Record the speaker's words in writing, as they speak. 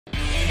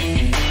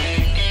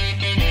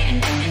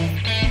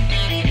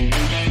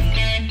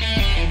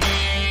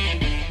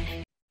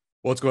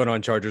What's going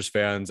on, Chargers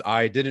fans?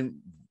 I didn't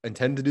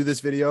intend to do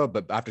this video,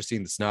 but after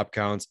seeing the snap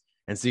counts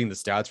and seeing the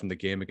stats from the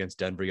game against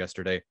Denver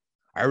yesterday,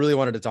 I really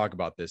wanted to talk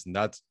about this. And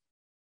that's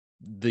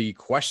the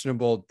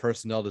questionable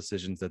personnel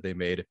decisions that they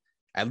made,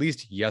 at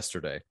least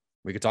yesterday.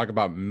 We could talk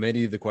about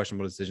many of the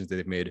questionable decisions that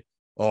they've made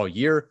all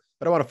year,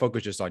 but I want to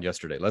focus just on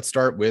yesterday. Let's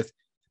start with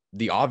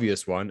the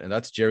obvious one, and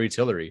that's Jerry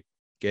Tillery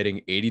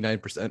getting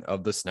 89%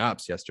 of the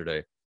snaps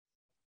yesterday.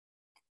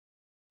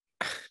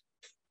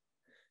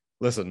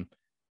 Listen,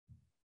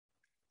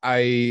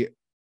 I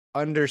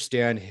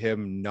understand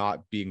him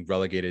not being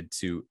relegated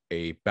to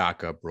a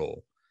backup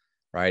role,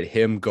 right?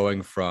 Him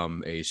going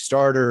from a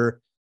starter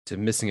to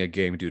missing a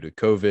game due to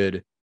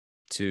COVID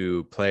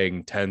to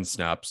playing 10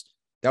 snaps.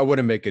 That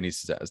wouldn't make any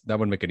sense. That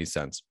wouldn't make any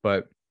sense.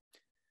 But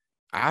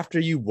after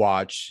you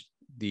watch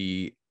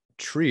the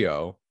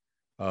trio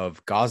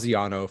of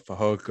Gaziano,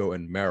 Fehoko,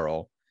 and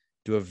Merrill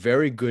do a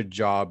very good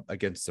job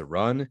against the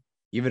run,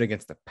 even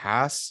against the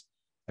pass,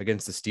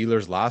 against the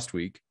Steelers last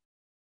week,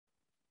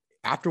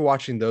 after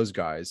watching those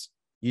guys,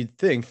 you'd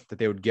think that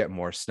they would get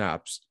more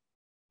snaps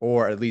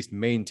or at least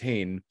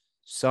maintain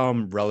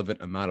some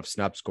relevant amount of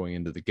snaps going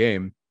into the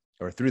game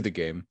or through the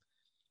game.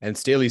 And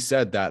Staley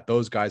said that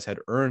those guys had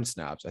earned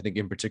snaps. I think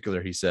in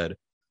particular, he said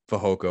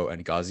Fehoko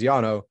and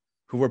Gaziano,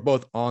 who were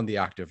both on the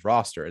active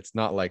roster. It's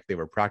not like they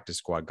were practice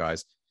squad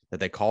guys that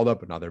they called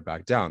up and now they're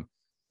back down.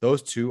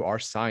 Those two are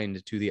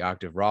signed to the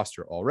active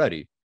roster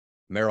already.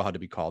 Merrill had to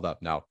be called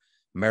up. Now,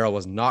 Merrill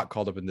was not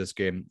called up in this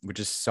game, which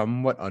is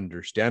somewhat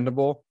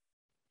understandable.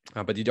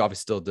 But you obviously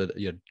still did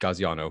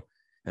Gaziano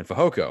and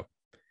Fehoko.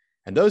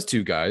 And those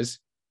two guys,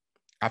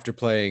 after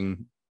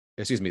playing,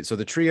 so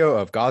the trio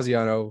of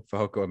Gaziano,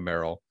 Fehoko, and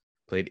Merrill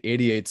played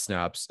 88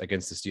 snaps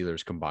against the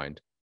Steelers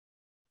combined.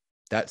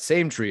 That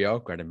same trio,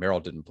 granted Merrill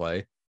didn't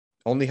play,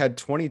 only had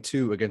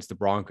 22 against the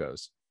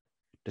Broncos.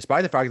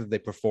 Despite the fact that they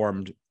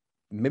performed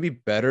maybe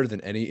better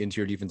than any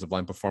interior defensive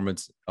line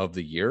performance of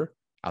the year,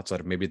 outside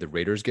of maybe the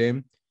Raiders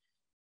game,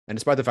 and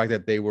despite the fact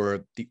that they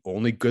were the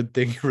only good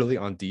thing really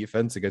on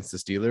defense against the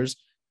Steelers,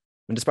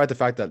 and despite the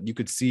fact that you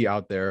could see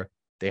out there,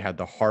 they had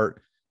the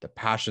heart, the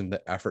passion,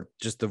 the effort,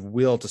 just the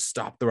will to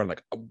stop the run.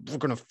 Like, oh, we're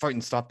going to fight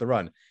and stop the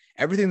run.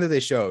 Everything that they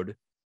showed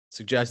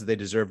suggests that they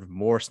deserved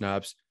more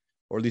snaps,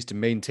 or at least to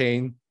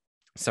maintain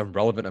some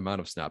relevant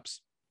amount of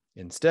snaps.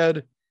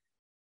 Instead,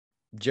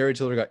 Jerry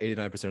Tillery got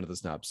 89% of the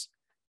snaps.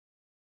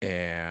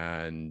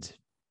 And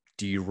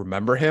do you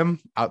remember him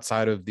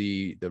outside of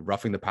the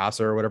roughing the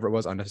passer or whatever it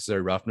was,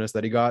 unnecessary roughness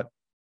that he got?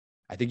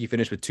 I think he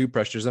finished with 2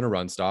 pressures and a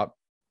run stop,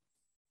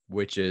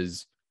 which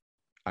is,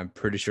 I'm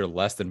pretty sure,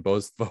 less than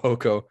both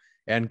Fehoko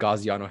and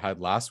Gaziano had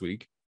last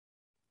week.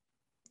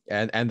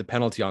 And the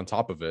penalty on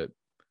top of it.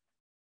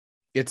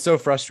 It's so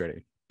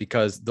frustrating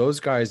because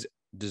those guys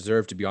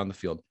deserve to be on the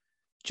field.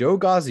 Joe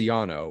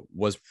Gaziano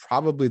was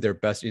probably their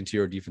best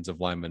interior defensive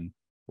lineman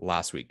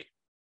last week.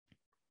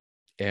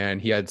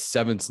 And he had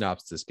 7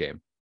 snaps this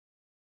game.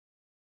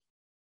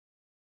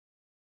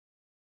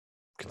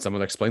 Can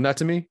someone explain that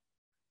to me?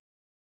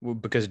 Well,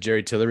 because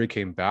Jerry Tillery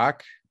came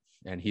back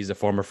and he's a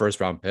former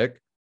first-round pick.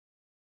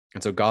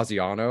 And so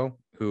Gaziano,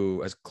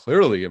 who has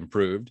clearly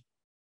improved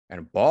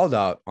and balled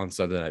out on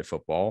Sunday Night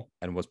Football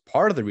and was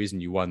part of the reason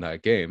you won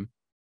that game,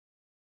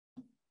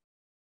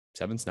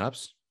 7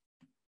 snaps.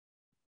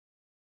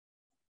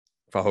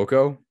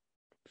 Fehoko,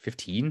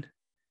 15.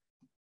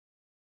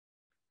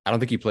 I don't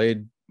think he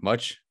played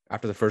much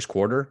after the first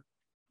quarter.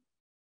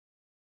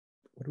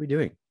 What are we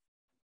doing?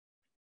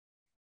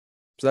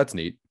 So that's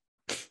neat.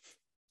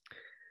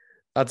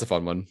 That's a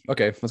fun one.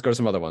 Okay, let's go to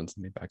some other ones.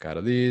 Let me back out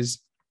of these.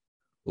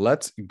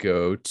 Let's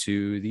go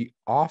to the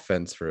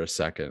offense for a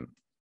second.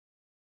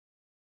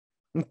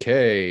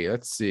 Okay,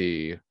 let's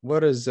see.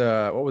 What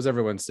was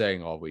everyone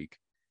saying all week?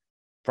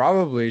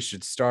 Probably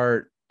should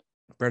start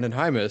Brenden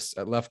Jaimes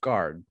at left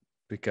guard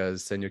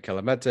because Senio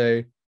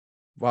Kelemete,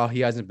 while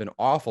he hasn't been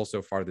awful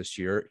so far this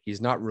year,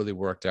 he's not really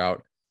worked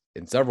out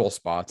in several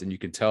spots, and you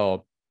can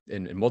tell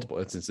in multiple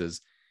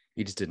instances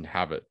he just didn't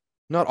have it.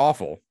 Not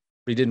awful,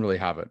 but he didn't really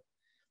have it.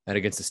 And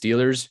against the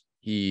Steelers,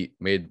 he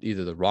made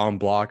either the wrong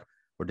block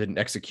or didn't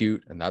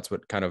execute, and that's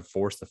what kind of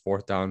forced the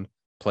 4th down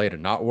play to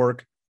not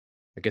work.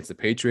 Against the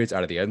Patriots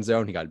out of the end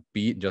zone, he got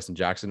beat, and Justin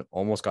Jackson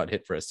almost got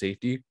hit for a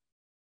safety.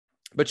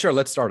 But sure,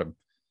 let's start him.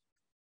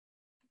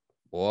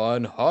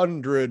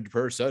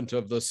 100%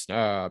 of the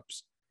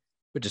snaps,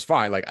 which is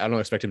fine. Like, I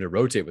don't expect him to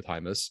rotate with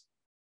Jaimes,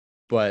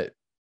 but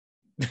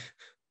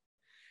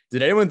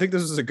did anyone think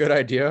this was a good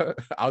idea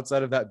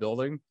outside of that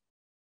building?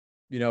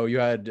 You know, you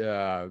had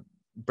Brenden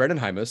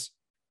Jaimes,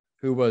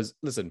 who was,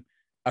 listen,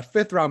 a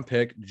 5th round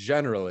pick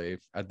generally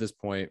at this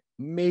point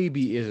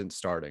maybe isn't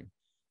starting.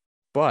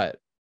 But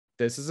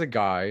this is a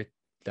guy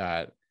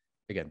that,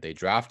 again, they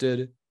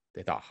drafted.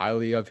 They thought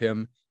highly of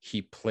him.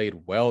 He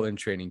played well in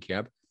training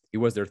camp. He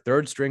was their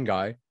 3rd string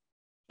guy.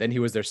 Then he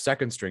was their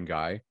 2nd string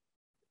guy,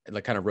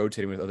 like kind of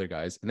rotating with other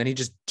guys. And then he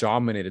just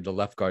dominated the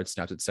left guard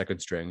snaps at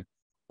 2nd string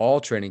all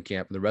training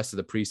camp and the rest of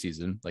the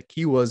preseason. Like,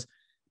 he was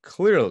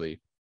clearly,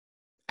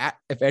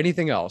 if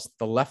anything else,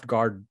 the left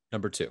guard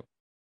number 2.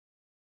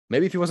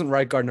 Maybe if he wasn't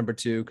right guard number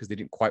 2 because they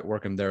didn't quite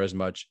work him there as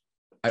much,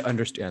 I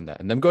understand that.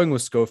 And them going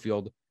with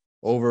Schofield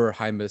over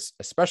Hymas,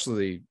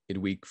 especially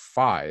in week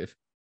 5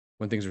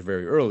 when things are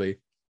very early,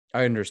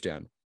 I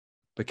understand.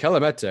 But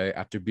Kelemete,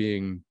 after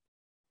being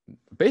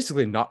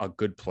basically not a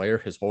good player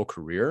his whole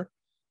career,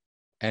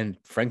 and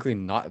frankly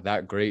not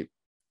that great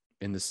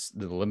in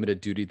the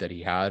limited duty that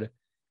he had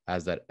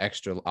as that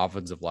extra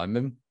offensive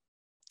lineman,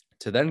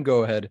 to then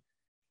go ahead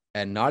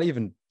and not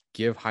even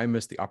give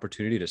Hymas the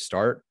opportunity to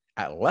start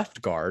at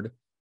left guard,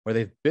 where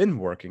they've been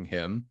working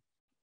him,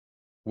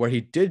 where he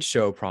did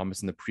show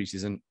promise in the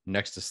preseason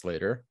next to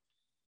Slater.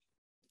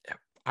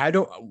 I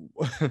don't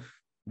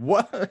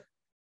what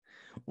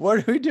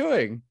are we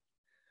doing?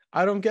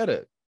 I don't get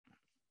it.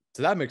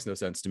 So that makes no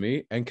sense to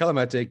me. And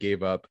Kelemete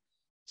gave up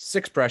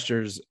 6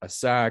 pressures, a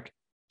sack,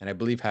 and I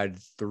believe had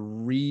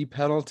 3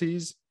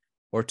 penalties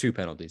or 2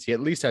 penalties. He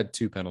at least had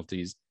 2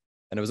 penalties,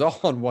 and it was all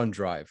on one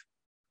drive.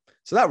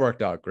 So that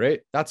worked out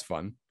great. That's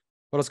fun.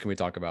 What else can we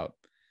talk about?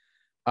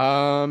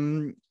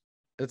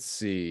 Let's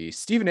see.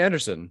 Steven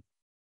Anderson,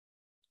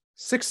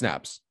 6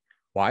 snaps.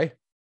 Why?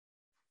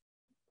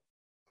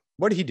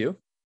 What did he do?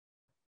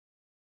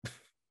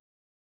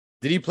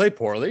 Did he play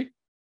poorly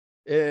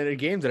in a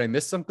game? Did I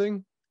miss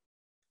something?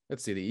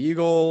 Let's see. The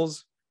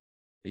Eagles,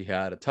 he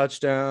had a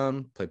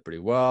touchdown, played pretty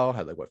well,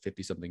 had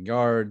 50 something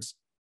yards.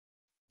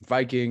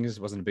 Vikings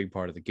wasn't a big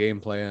part of the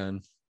game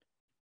plan.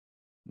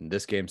 In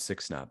this game,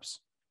 6 snaps.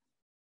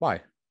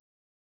 Why?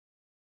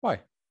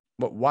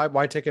 But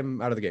why take him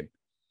out of the game?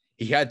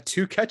 He had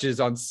 2 catches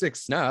on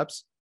 6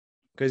 snaps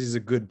because he's a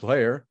good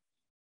player.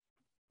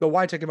 But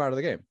why take him out of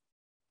the game?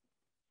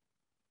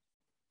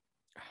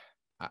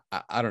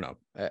 I don't know.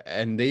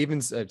 And they even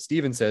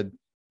Steven said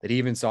that he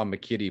even saw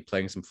McKitty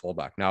playing some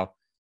fullback. Now,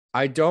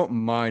 I don't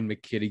mind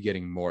McKitty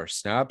getting more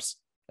snaps,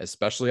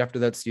 especially after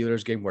that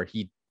Steelers game where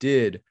he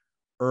did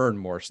earn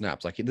more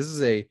snaps. This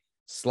is a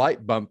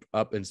slight bump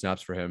up in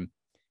snaps for him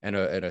and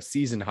a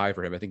season high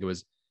for him. I think it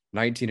was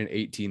 19 and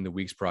 18 the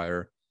weeks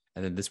prior.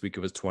 And then this week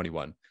it was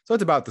 21. So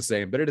it's about the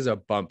same, but it is a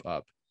bump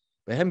up.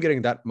 But him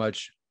getting that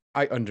much,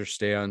 I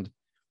understand,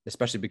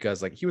 especially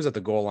because he was at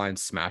the goal line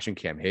smashing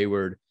Cam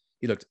Hayward.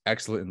 He looked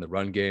excellent in the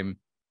run game.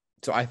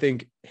 So I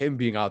think him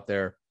being out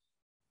there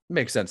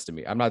makes sense to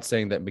me. I'm not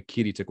saying that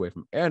McKitty took away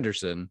from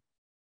Anderson,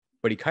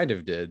 but he kind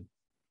of did.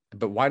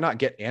 But why not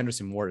get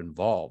Anderson more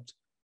involved?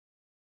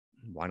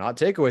 Why not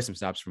take away some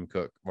snaps from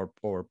Cook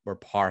or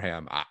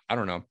Parham? I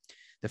don't know.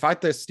 The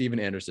fact that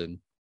Steven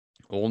Anderson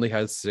only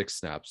has 6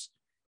 snaps,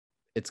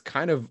 it's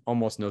kind of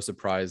almost no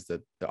surprise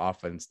that the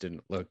offense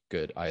didn't look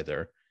good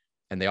either.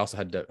 And they also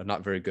had a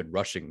not very good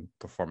rushing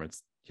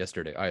performance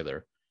yesterday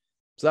either.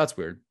 So that's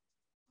weird.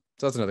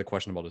 So that's another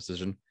questionable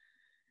decision.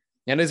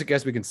 And I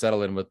guess we can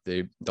settle in with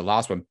the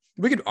last one.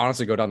 We could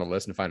honestly go down the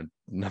list and find a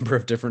number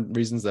of different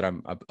reasons that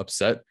I'm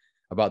upset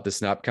about the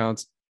snap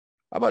counts.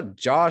 How about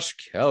Josh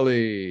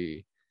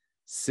Kelley?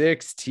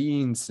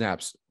 16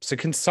 snaps. So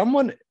can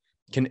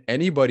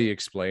anybody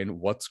explain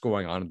what's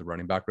going on in the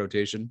running back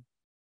rotation?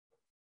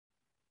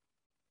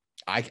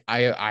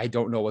 I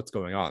don't know what's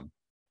going on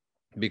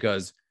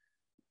because,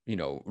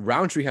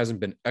 Roundtree hasn't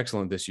been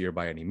excellent this year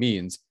by any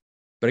means,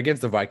 but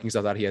against the Vikings,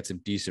 I thought he had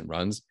some decent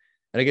runs.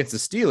 And against the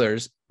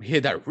Steelers, he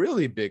had that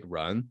really big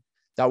run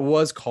that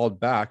was called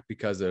back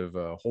because of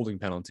a holding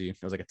penalty. It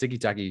was a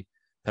ticky-tacky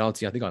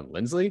penalty, I think, on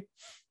Lindsley.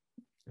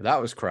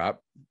 That was crap.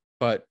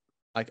 But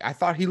I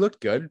thought he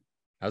looked good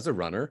as a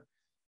runner.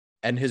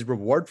 And his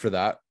reward for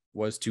that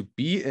was to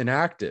be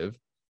inactive.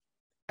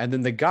 And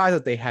then the guy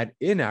that they had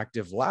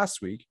inactive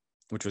last week,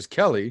 which was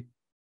Kelley,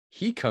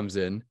 he comes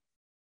in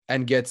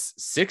and gets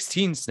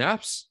 16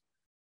 snaps.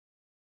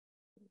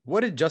 What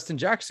did Justin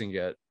Jackson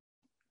get?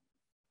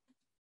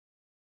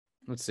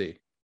 Let's see.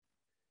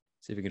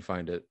 See if we can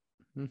find it.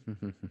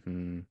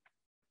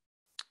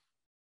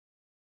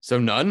 So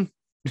none.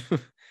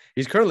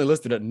 He's currently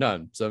listed at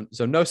none.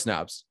 So no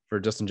snaps for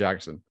Justin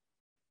Jackson.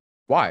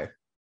 Why?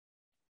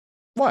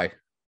 I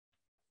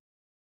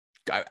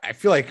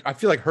feel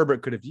like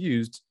Herbert could have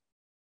used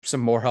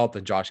some more help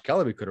than Josh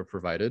Kelley could have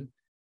provided,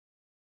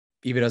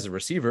 even as a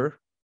receiver.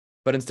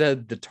 But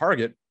instead, the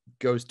target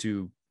goes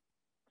to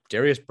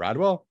Darius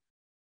Bradwell,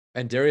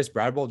 and Darius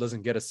Bradwell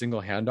doesn't get a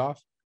single handoff.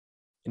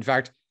 In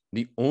fact,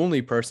 the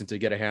only person to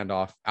get a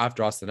handoff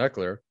after Austin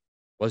Eckler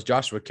was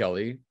Joshua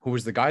Kelley, who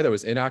was the guy that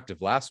was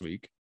inactive last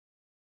week.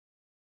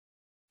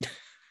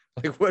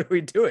 What are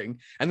we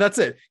doing? And that's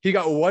it. He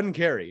got 1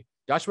 carry.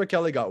 Joshua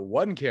Kelley got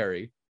 1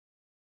 carry,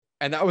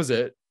 and that was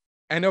it.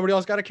 And nobody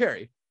else got a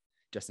carry.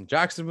 Justin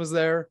Jackson was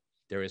there.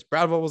 Darius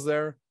Bradwell was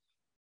there.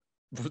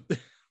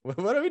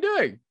 What are we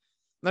doing?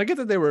 And I get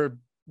that they were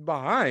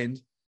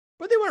behind,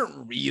 but they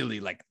weren't really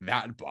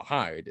that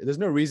behind. There's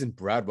no reason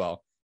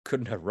Bradwell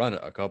couldn't have run it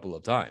a couple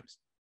of times.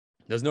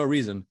 There's no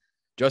reason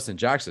Justin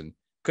Jackson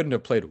couldn't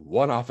have played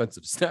 1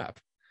 offensive snap.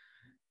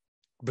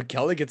 But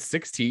Kelley gets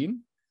 16.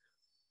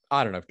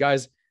 I don't know,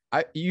 guys.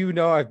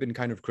 I've been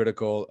kind of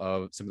critical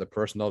of some of the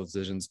personnel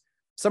decisions.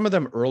 Some of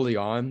them early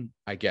on,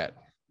 I get.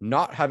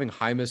 Not having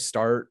Hymas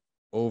start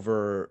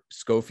over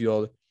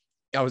Schofield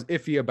I was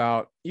iffy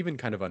about, even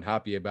kind of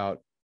unhappy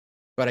about,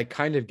 but I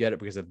kind of get it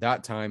because at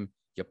that time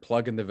you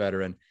plug in the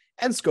veteran,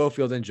 and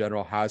Schofield in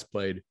general has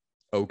played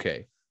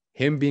okay.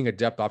 Him being a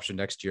depth option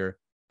next year,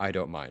 I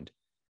don't mind.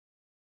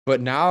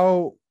 But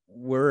now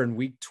we're in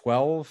week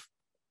 12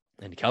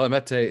 and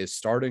Kelemete is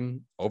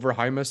starting over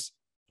Hymas,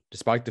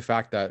 despite the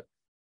fact that,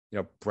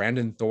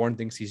 Brandon Thorne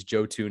thinks he's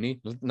Joe Tooney.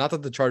 Not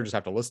that the Chargers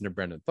have to listen to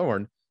Brandon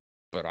Thorne,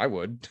 but I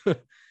would.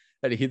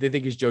 They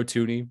think he's Joe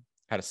Tooney,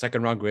 had a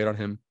second round grade on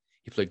him.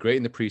 He played great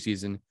in the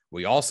preseason.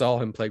 We all saw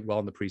him play well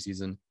in the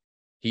preseason.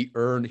 He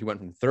went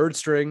from third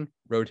string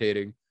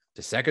rotating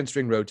to second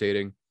string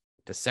rotating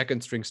to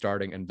second string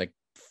starting, and like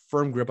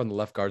firm grip on the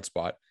left guard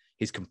spot.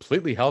 He's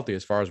completely healthy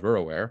as far as we're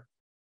aware.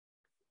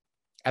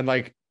 And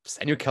like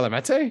Senio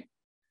Kelemete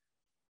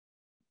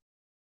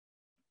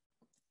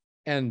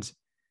and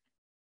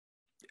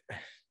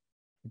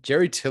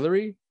Jerry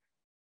Tillery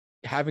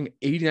having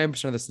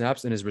 89% of the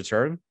snaps in his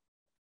return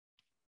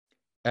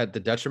at the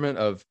detriment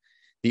of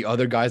the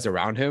other guys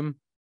around him,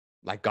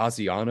 like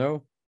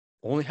Gaziano,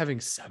 only having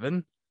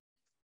 7.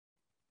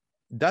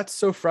 That's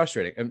so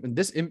frustrating. And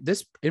this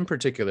in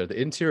particular, the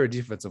interior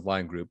defensive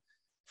line group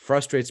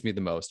frustrates me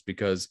the most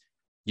because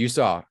you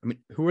saw,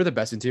 who were the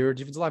best interior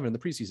defensive linemen in the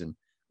preseason?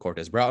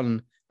 Cortez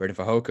Broughton, Braden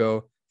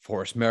Fehoko,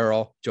 Forrest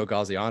Merrill, Joe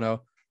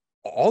Gaziano.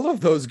 All of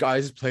those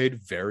guys played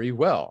very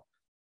well.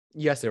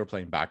 Yes, they were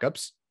playing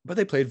backups, but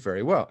they played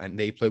very well, and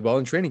they played well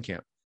in training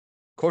camp.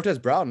 Cortez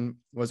Broughton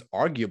was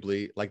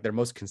arguably like their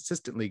most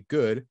consistently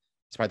good,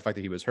 despite the fact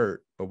that he was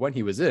hurt. But when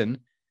he was in,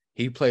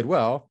 he played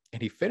well,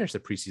 and he finished the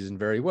preseason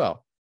very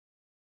well.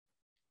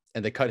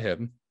 And they cut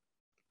him,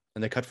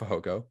 and they cut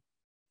Fehoko,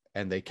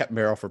 and they kept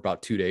Merrill for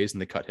about 2 days,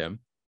 and they cut him.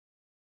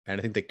 And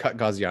I think they cut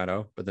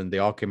Gaziano, but then they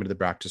all came into the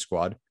practice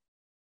squad.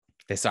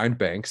 They signed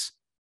Banks,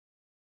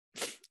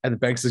 and the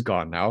Banks is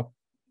gone now.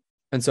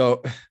 And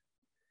so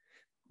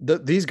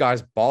these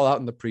guys ball out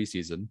in the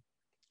preseason.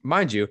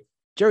 Mind you,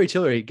 Jerry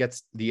Tillery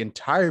gets the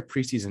entire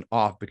preseason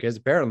off because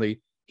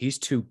apparently he's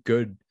too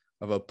good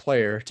of a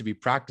player to be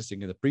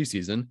practicing in the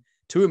preseason,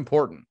 too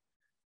important.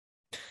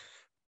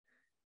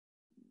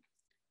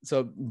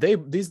 So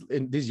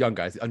these young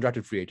guys, the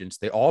undrafted free agents,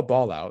 they all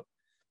ball out.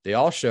 They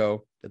all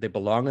show that they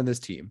belong on this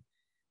team.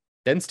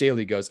 Then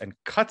Staley goes and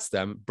cuts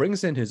them,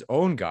 brings in his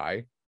own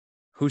guy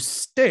who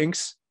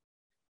stinks.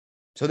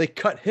 So they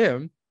cut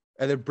him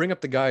and then bring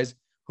up the guys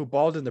who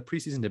balled in the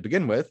preseason to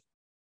begin with.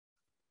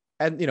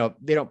 And,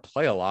 they don't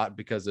play a lot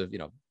because of,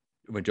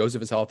 when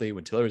Joseph is healthy,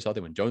 when Tillery is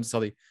healthy, when Jones is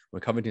healthy,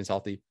 when Covington is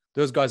healthy,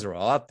 those guys are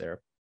all out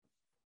there.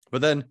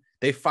 But then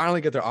they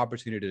finally get their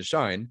opportunity to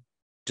shine,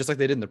 just like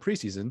they did in the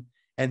preseason.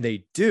 And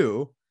they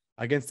do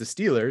against the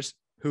Steelers,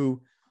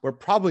 who were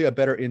probably a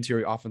better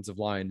interior offensive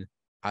line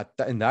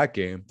in that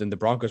game than the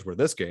Broncos were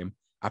this game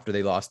after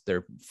they lost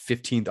their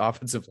 15th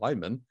offensive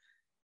lineman.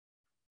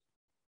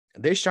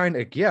 They shine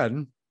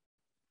again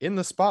in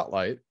the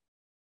spotlight.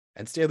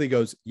 And Staley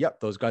goes, yep,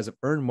 those guys have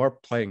earned more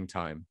playing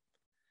time.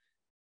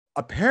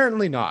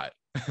 Apparently not.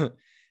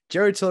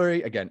 Jerry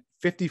Tillery, again,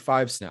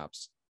 55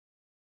 snaps.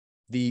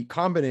 The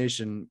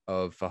combination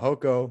of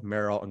Fehoko,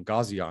 Merrill, and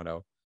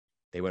Gaziano,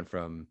 they went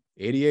from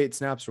 88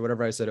 snaps or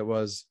whatever I said it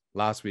was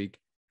last week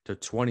to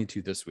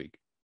 22 this week.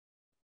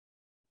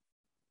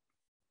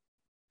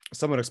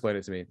 Someone explain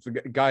it to me. So,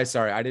 guys,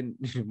 sorry, I didn't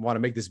want to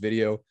make this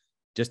video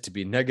just to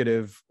be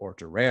negative or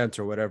to rant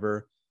or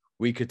whatever.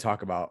 We could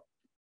talk about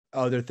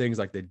other things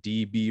like the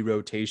DB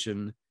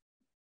rotation,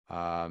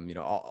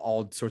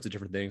 all sorts of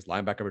different things,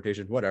 linebacker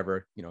rotation,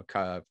 whatever,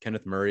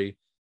 Kenneth Murray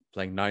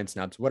playing 9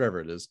 snaps,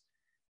 whatever it is.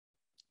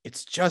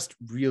 It's just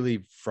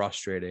really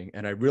frustrating.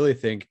 And I really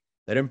think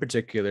that in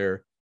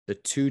particular, the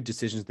 2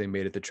 decisions they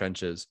made at the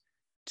trenches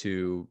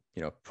to,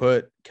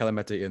 put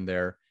Kelemete in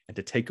there and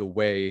to take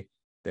away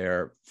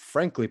their,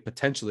 frankly,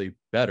 potentially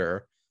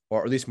better,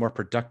 or at least more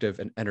productive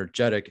and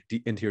energetic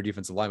interior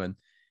defensive linemen,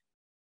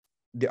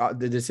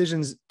 the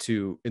decisions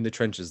in the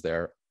trenches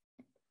there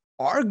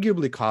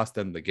arguably cost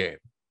them the game.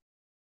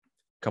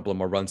 A couple of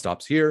more run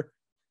stops here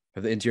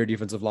for the interior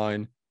defensive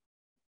line,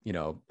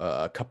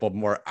 a couple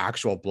more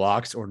actual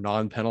blocks or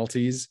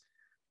non-penalties,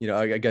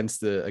 against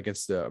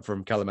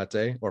from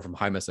Kelemete or from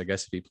Hymas, I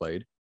guess, if he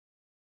played.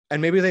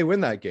 And maybe they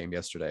win that game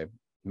yesterday.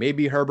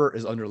 Maybe Herbert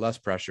is under less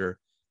pressure.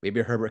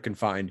 Maybe Herbert can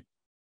find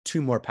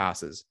 2 more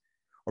passes.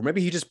 Or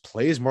maybe he just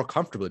plays more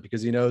comfortably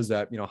because he knows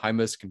that,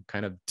 Hymas can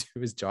kind of do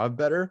his job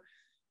better.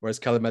 Whereas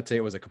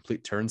Kelemete was a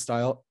complete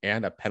turnstile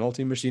and a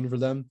penalty machine for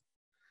them.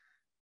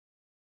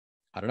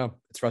 I don't know.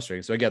 It's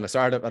frustrating. So again,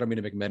 I don't mean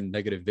to make a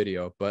negative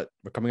video, but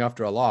we're coming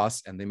after a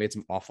loss and they made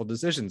some awful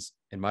decisions,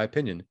 in my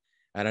opinion.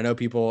 And I know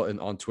people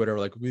on Twitter are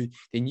like,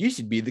 then you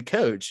should be the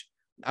coach.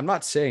 I'm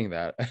not saying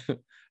that. I'm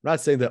not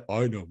saying that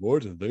I know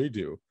more than they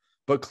do.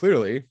 But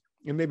clearly,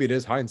 and maybe it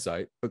is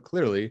hindsight, but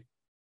clearly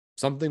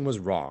something was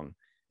wrong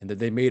and that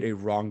they made a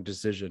wrong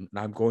decision. And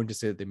I'm going to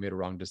say that they made a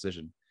wrong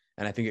decision.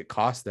 And I think it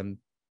cost them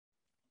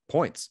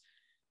points,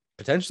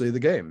 potentially the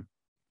game.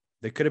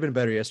 They could have been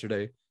better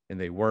yesterday and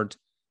they weren't.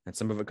 And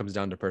some of it comes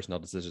down to personnel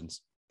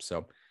decisions.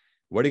 So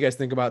what do you guys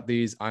think about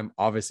these? I'm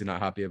obviously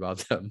not happy about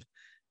them.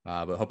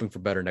 But hoping for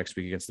better next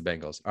week against the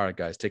Bengals. All right,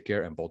 guys, take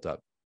care and bolt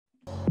up.